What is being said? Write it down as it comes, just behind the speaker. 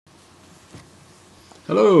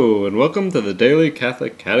Hello, and welcome to the Daily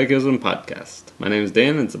Catholic Catechism Podcast. My name is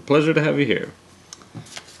Dan, and it's a pleasure to have you here.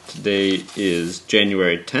 Today is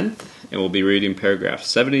January 10th, and we'll be reading paragraphs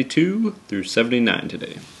 72 through 79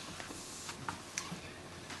 today.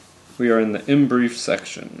 We are in the In Brief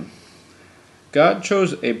section. God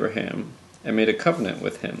chose Abraham and made a covenant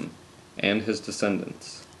with him and his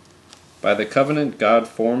descendants. By the covenant, God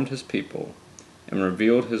formed his people and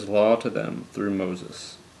revealed his law to them through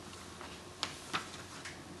Moses.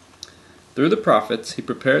 Through the prophets, he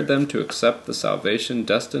prepared them to accept the salvation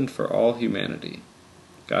destined for all humanity.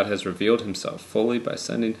 God has revealed himself fully by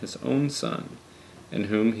sending his own Son, in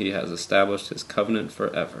whom he has established his covenant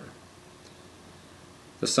forever.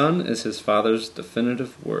 The Son is his Father's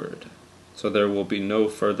definitive word, so there will be no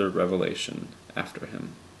further revelation after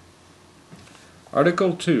him.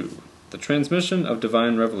 Article 2. The transmission of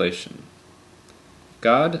divine revelation.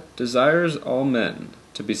 God desires all men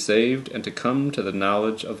to be saved and to come to the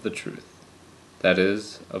knowledge of the truth, that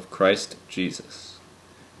is, of Christ Jesus.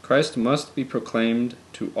 Christ must be proclaimed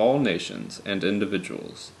to all nations and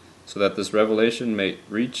individuals, so that this revelation may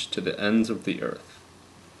reach to the ends of the earth.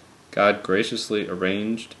 God graciously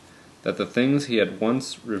arranged that the things he had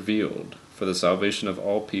once revealed for the salvation of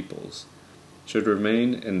all peoples should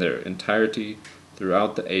remain in their entirety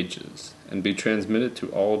throughout the ages and be transmitted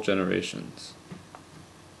to all generations.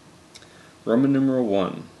 Roman numeral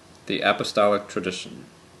 1. The Apostolic Tradition.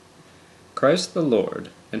 Christ the Lord,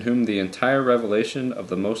 in whom the entire revelation of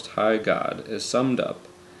the Most High God is summed up,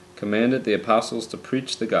 commanded the apostles to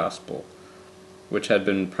preach the gospel, which had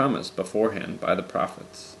been promised beforehand by the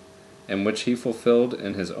prophets, and which he fulfilled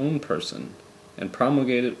in his own person, and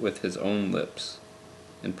promulgated with his own lips.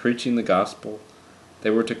 In preaching the gospel, they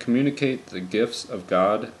were to communicate the gifts of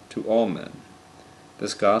God to all men.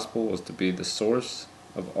 This gospel was to be the source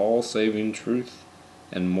of all saving truth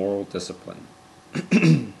and moral discipline.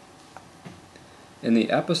 In the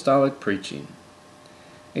apostolic preaching.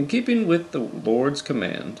 In keeping with the Lord's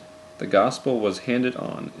command, the gospel was handed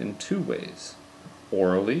on in two ways: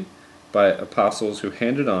 orally, by apostles who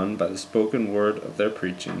handed on by the spoken word of their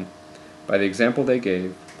preaching, by the example they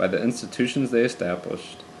gave, by the institutions they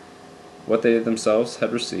established, what they themselves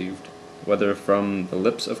had received, whether from the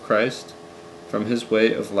lips of Christ, from his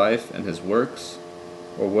way of life and his works,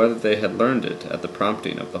 or whether they had learned it at the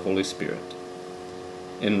prompting of the Holy Spirit.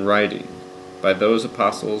 In writing, by those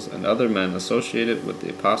apostles and other men associated with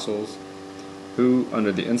the apostles, who,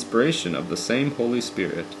 under the inspiration of the same Holy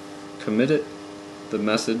Spirit, committed the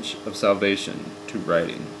message of salvation to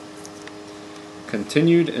writing.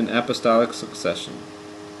 Continued in apostolic succession.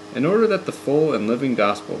 In order that the full and living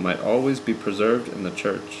gospel might always be preserved in the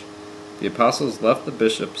church, the apostles left the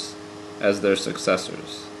bishops as their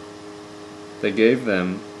successors. They gave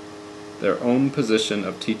them their own position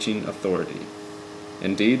of teaching authority.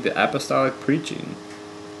 Indeed, the apostolic preaching,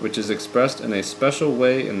 which is expressed in a special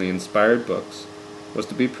way in the inspired books, was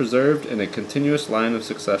to be preserved in a continuous line of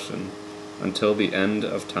succession until the end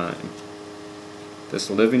of time. This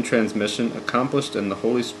living transmission, accomplished in the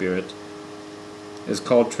Holy Spirit, is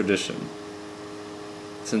called tradition,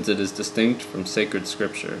 since it is distinct from sacred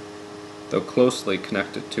scripture, though closely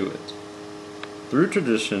connected to it. Through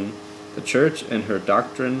tradition, the Church in her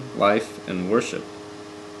doctrine, life, and worship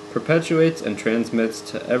perpetuates and transmits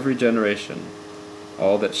to every generation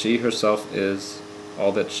all that she herself is,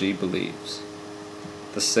 all that she believes.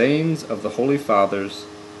 The sayings of the Holy Fathers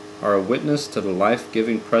are a witness to the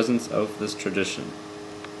life-giving presence of this tradition,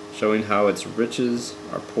 showing how its riches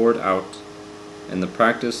are poured out in the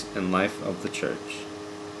practice and life of the Church,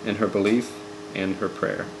 in her belief and her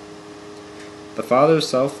prayer. The Father's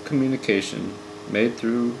self-communication, made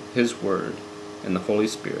through his Word and the Holy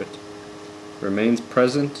Spirit, remains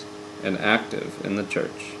present and active in the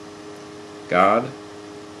Church. God,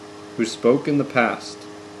 who spoke in the past,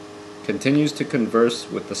 continues to converse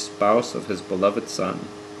with the spouse of his beloved Son,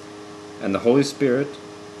 and the Holy Spirit,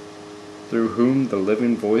 through whom the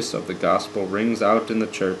living voice of the gospel rings out in the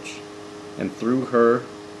Church, and through her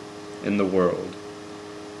in the world,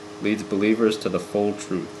 leads believers to the full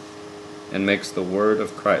truth, and makes the word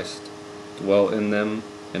of Christ dwell in them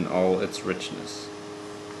in all its richness.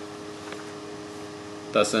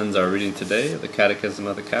 Thus ends our reading today of the Catechism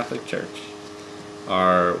of the Catholic Church.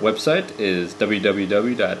 Our website is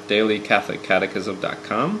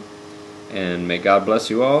www.dailycatholiccatechism.com, and may God bless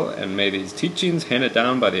you all, and may these teachings handed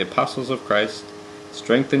down by the apostles of Christ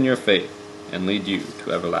strengthen your faith and lead you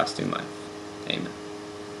to everlasting life. Amen.